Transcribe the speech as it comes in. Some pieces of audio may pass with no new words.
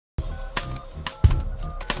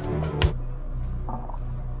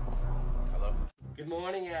Good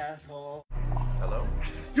morning, asshole. Hello?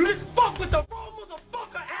 You just fuck with the wrong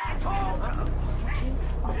motherfucker, asshole!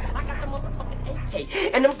 I got the motherfucking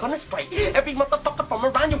AK, and I'm gonna spray every motherfucker from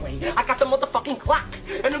around your way. I got the motherfucking clock,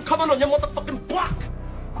 and I'm coming on your motherfucking block.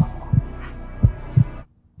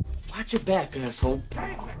 Watch your back, asshole.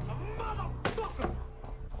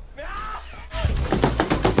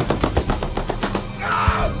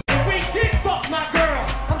 We did fuck my girl.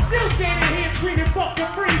 I'm still standing here screaming fuck the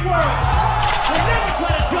free world. You'll never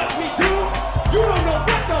try to judge me, dude. You don't know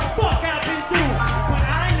what the fuck I've been through. But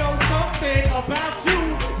I know something about you.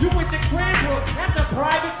 You went to Cranbrook, that's a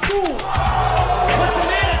private school. What's the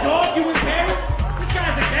matter, dog? You in Paris? This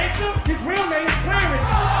guy's a gangster? His real name is Clarence.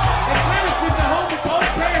 And Clarence lives at home with both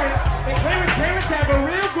parents. And Clarence's parents have a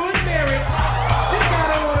real good marriage. This guy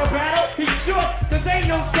don't want to battle. He's shook, cause ain't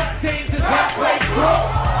no such thing as heartbreak crook.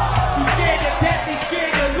 He's scared to death, he's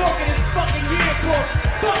scared to look at his fucking yearbook.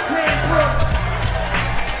 Fuck Cranbrook.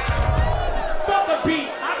 Fuck a beat,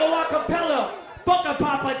 I go a cappella. Fuck a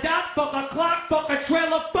Papa Doc, fuck a clock, fuck a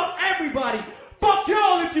trailer, fuck everybody. Fuck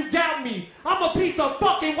y'all if you doubt me. I'm a piece of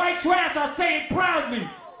fucking white trash, I say it proudly.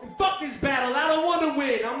 And fuck this battle, I don't want to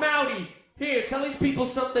win, I'm outie. Here, tell these people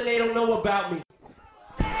something they don't know about me.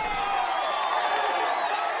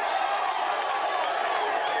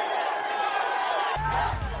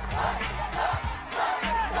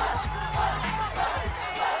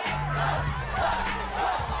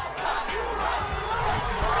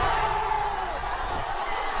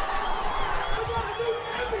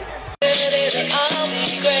 I'll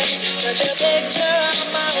be great. Put your picture on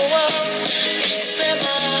my wall. It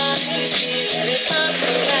reminds me that it's not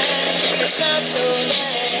so bad. It's not so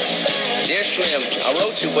bad. Dear Slim, I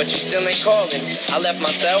wrote you, but you still ain't calling. I left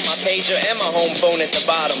my cell, my pager, and my home phone at the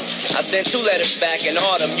bottom. I sent 2 letters back in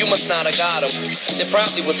autumn. You must not have got them. There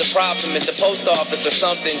probably was a problem at the post office or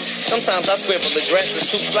something. Sometimes I scribble addresses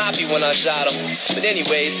too sloppy when I jot them. But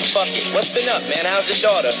anyways, fuck it. What's been up, man? How's your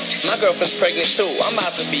daughter? My girlfriend's pregnant too. I'm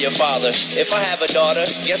about to be a father. If I have a daughter,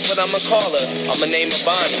 guess what I'ma call her? I'ma name her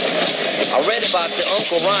Bonnie. I read about your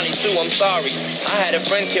Uncle Ronnie too. I'm sorry. I had a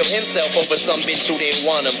friend kill himself over some bitch who didn't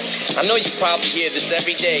want him. I know you probably hear this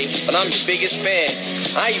every day, but I'm your biggest fan.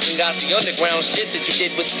 I even got the underground shit that you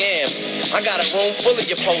did with Scam. I got a room full of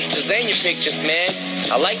your posters and your pictures, man.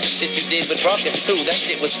 I like the shit you did with Ruckus too, that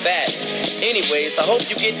shit was fat. Anyways, I hope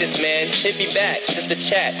you get this, man. Hit me back, just a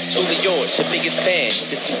chat. Truly yours, your biggest fan.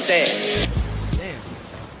 This is Stan.